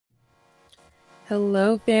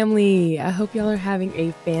Hello, family. I hope y'all are having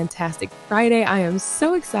a fantastic Friday. I am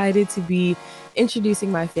so excited to be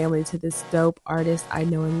introducing my family to this dope artist I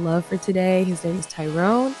know and love for today. His name is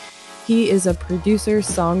Tyrone. He is a producer,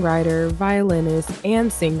 songwriter, violinist,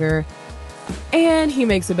 and singer, and he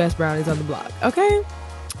makes the best brownies on the block. Okay?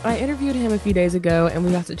 I interviewed him a few days ago, and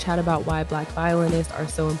we got to chat about why Black violinists are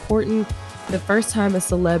so important, the first time a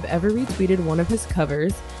celeb ever retweeted one of his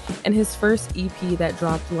covers, and his first EP that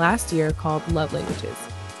dropped last year called Love Languages.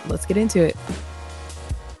 Let's get into it.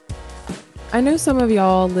 I know some of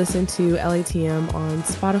y'all listen to LATM on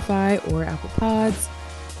Spotify or Apple Pods,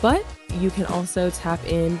 but you can also tap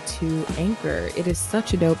into Anchor. It is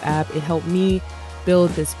such a dope app. It helped me build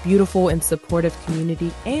this beautiful and supportive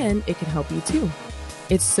community, and it can help you too.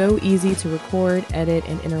 It's so easy to record, edit,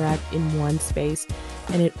 and interact in one space.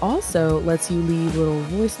 And it also lets you leave little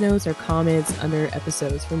voice notes or comments under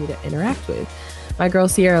episodes for me to interact with. My girl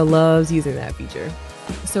Sierra loves using that feature.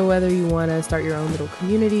 So whether you want to start your own little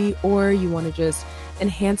community or you want to just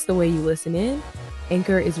enhance the way you listen in,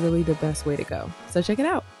 Anchor is really the best way to go. So check it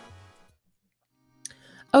out.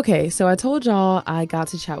 Okay, so I told y'all I got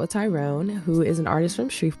to chat with Tyrone, who is an artist from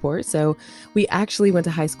Shreveport. So we actually went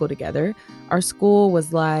to high school together. Our school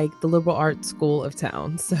was like the liberal arts school of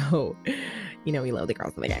town. So, we love the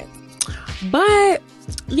girls in the game. But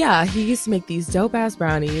yeah, he used to make these dope ass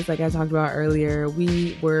brownies, like I talked about earlier.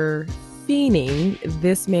 We were fiending.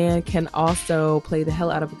 This man can also play the hell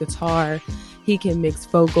out of a guitar. He can mix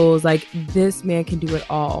vocals. Like, this man can do it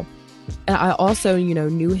all. And I also,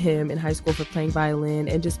 knew him in high school for playing violin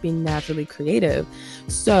and just being naturally creative.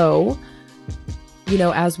 So,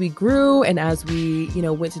 as we grew and as we,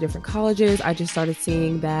 went to different colleges, I just started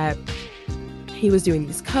seeing that he was doing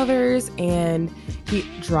these covers, and he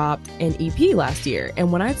dropped an EP last year.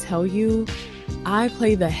 And when I tell you, I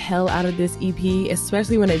played the hell out of this EP,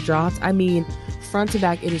 especially when it dropped. I mean, front to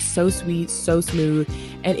back, it is so sweet, so smooth,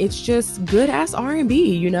 and it's just good ass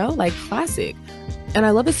R&B, like classic. And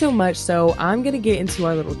I love it so much, so I'm going to get into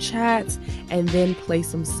our little chat and then play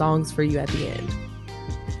some songs for you at the end.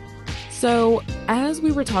 So, as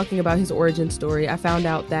we were talking about his origin story, I found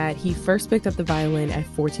out that he first picked up the violin at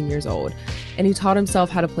 14 years old, and he taught himself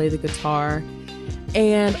how to play the guitar.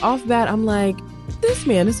 And off bat, I'm like, this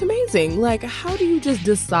man is amazing. Like, how do you just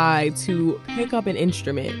decide to pick up an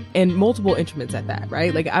instrument, and multiple instruments at that,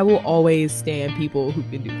 right? Like, I will always stand people who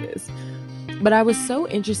can do this. But I was so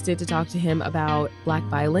interested to talk to him about Black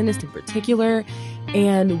violinists in particular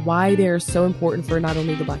and why they're so important for not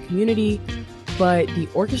only the Black community, but the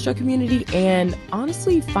orchestra community and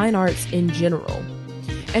honestly fine arts in general.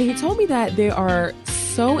 And he told me that they are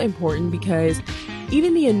so important because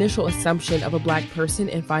even the initial assumption of a Black person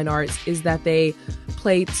in fine arts is that they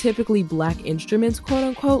play typically Black instruments, quote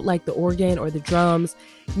unquote, like the organ or the drums,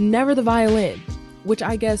 never the violin, which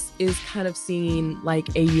I guess is kind of seen like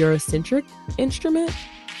a Eurocentric instrument.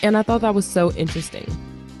 And I thought that was so interesting.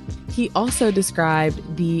 He also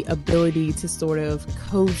described the ability to sort of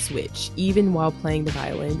code switch even while playing the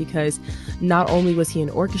violin, because not only was he in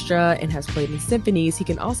orchestra and has played in symphonies, he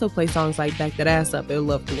can also play songs like Back That Ass Up and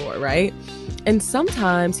Love Galore, right? And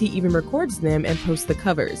sometimes he even records them and posts the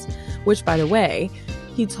covers, which, by the way,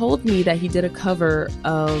 he told me that he did a cover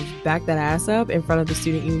of Back That Ass Up in front of the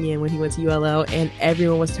student union when he went to ULL, and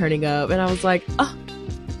everyone was turning up. And I was like, oh,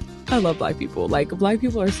 I love Black people. Like, Black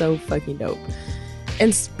people are so fucking dope.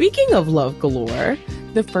 And speaking of Love Galore,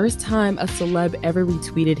 the first time a celeb ever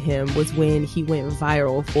retweeted him was when he went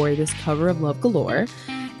viral for this cover of Love Galore.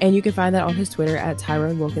 And you can find that on his Twitter at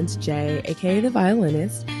Tyrone Wilkins J, aka the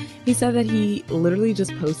violinist. He said that he literally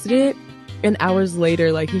just posted it, and hours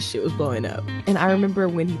later, like, his shit was blowing up. And I remember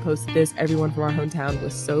when he posted this, everyone from our hometown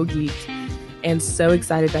was so geeked and so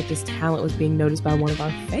excited that this talent was being noticed by one of our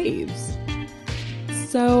faves.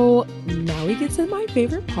 So now we get to my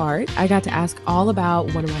favorite part. I got to ask all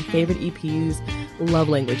about one of my favorite EPs, Love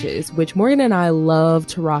Languages, which Morgan and I love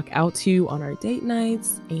to rock out to on our date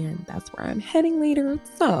nights, and that's where I'm heading later.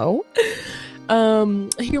 So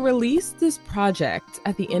he released this project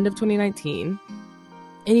at the end of 2019.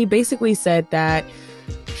 And he basically said that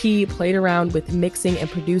he played around with mixing and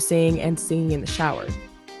producing and singing in the shower.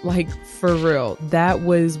 Like, for real. That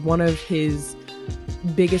was one of his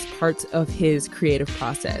biggest parts of his creative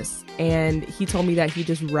process. And he told me that he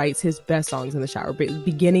just writes his best songs in the shower,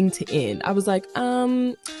 beginning to end. I was like,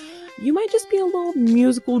 you might just be a little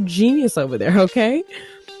musical genius over there, okay?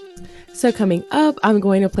 So coming up, I'm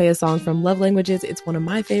going to play a song from Love Languages. It's one of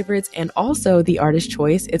my favorites and also the artist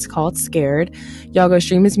choice. It's called Scared. Y'all go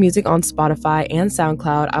stream his music on Spotify and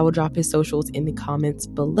SoundCloud. I will drop his socials in the comments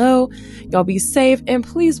below. Y'all be safe and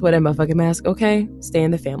please wear a motherfucking mask, okay? Stay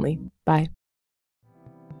in the family. Bye.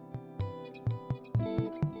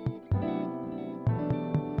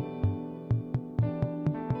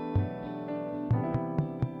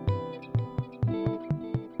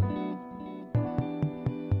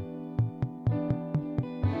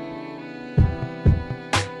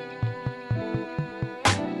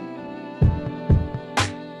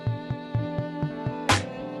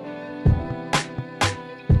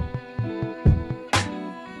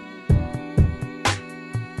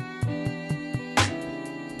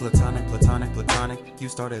 Platonic, platonic, platonic. You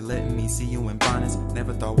started letting me see you in bonnets.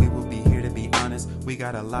 Never thought we would be here, to be honest. We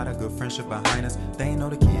got a lot of good friendship behind us. They ain't know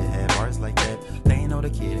the kid had hearts like that. They ain't know the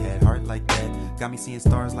kid had heart like that. Got me seeing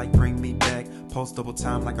stars like bring me back. Post double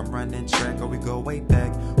time like I'm running track. Or we go way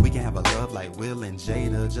back. We can have a love like Will and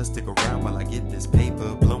Jada. Just stick around while I get this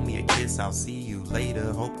paper. Blow me a kiss, I'll see you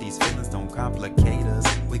later. Hope these feelings don't complicate us.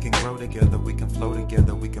 We can grow together, we can flow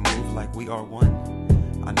together. We can move like we are one.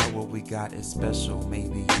 I know what we got is special.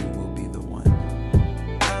 Maybe you will be the one.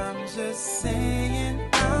 I'm just saying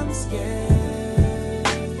I'm scared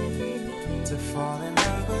to fall in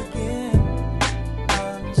love again.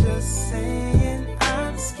 I'm just saying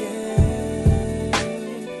I'm scared,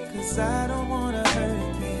 'cause I don't wanna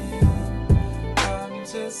hurt again. I'm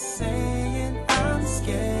just saying I'm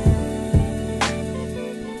scared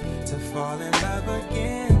to fall in love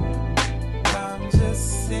again. I'm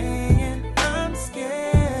just saying I'm scared,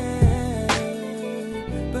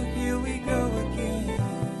 but here we go again.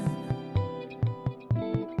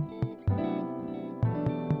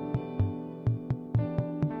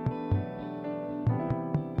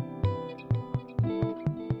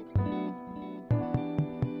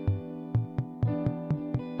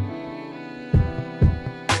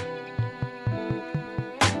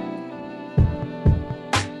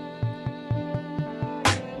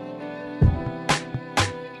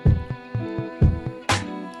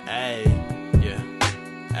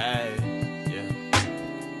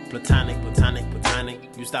 Platonic, platonic, platonic.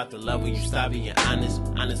 You start to love when you stop being honest.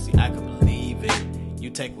 Honestly, I can believe it. You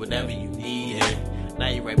take whatever you need and now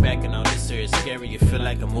you're right back in all this serious scary. You feel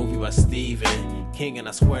like a movie by Stephen King, and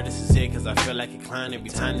I swear this is it, 'cause I feel like a clown every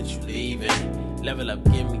time that you leaving. Level up,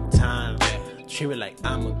 give me time. Treat me like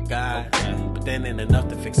I'm a god, but then ain't enough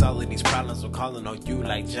to fix all of these problems. I'm calling on you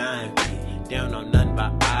like John B. They don't know nothing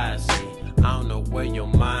but eyes. See, I don't know where your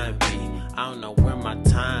mind be. I don't know where my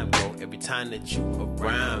time go every time that you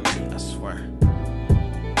around me, I swear.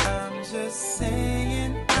 I'm just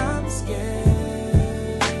saying I'm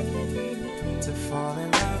scared to fall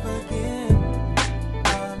in love again.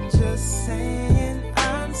 I'm just saying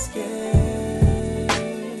I'm scared,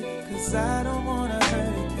 'cause I don't wanna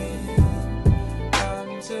hurt again.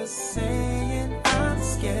 I'm just saying I'm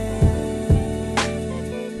scared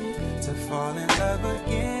to fall in love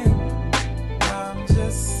again. I'm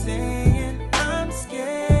just saying I'm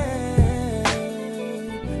scared,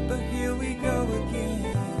 but here we go again.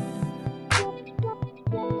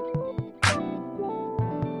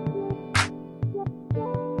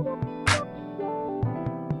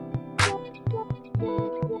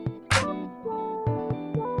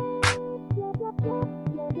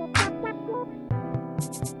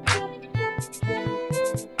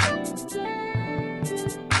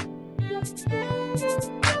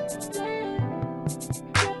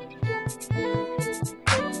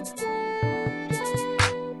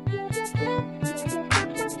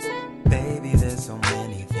 Baby, there's so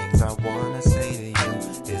many things I wanna say to you.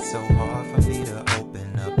 It's so hard for me to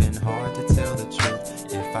open up and hard to tell the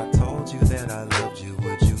truth. If I told you that I loved you,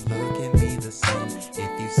 would you look at me the same?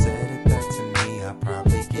 If you said it back to me, I'd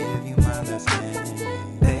probably give you my last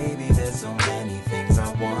name. Baby, there's so many things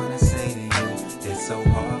I wanna say to you. It's so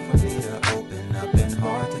hard for me to open up and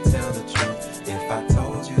hard to tell the truth. If I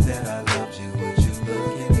told you that I